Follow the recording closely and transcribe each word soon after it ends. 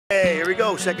Hey, here we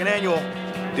go, second annual.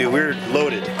 Dude, we're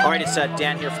loaded. All right, it's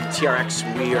Dan here from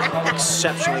TRX. We are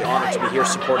exceptionally honored to be here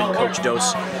supporting Coach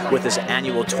Dos with this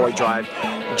annual toy drive,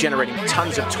 generating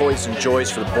tons of toys and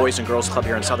joys for the Boys and Girls Club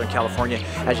here in Southern California.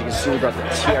 As you can see, we've got the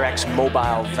TRX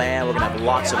mobile van. We're going to have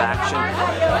lots of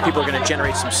action. People are going to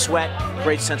generate some sweat,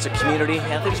 great sense of community,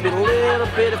 and I think there's going to be a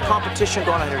little bit of competition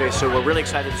going on here today, so we're really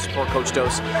excited to support Coach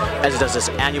Dos as he does this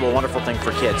annual wonderful thing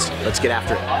for kids. Let's get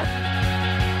after it.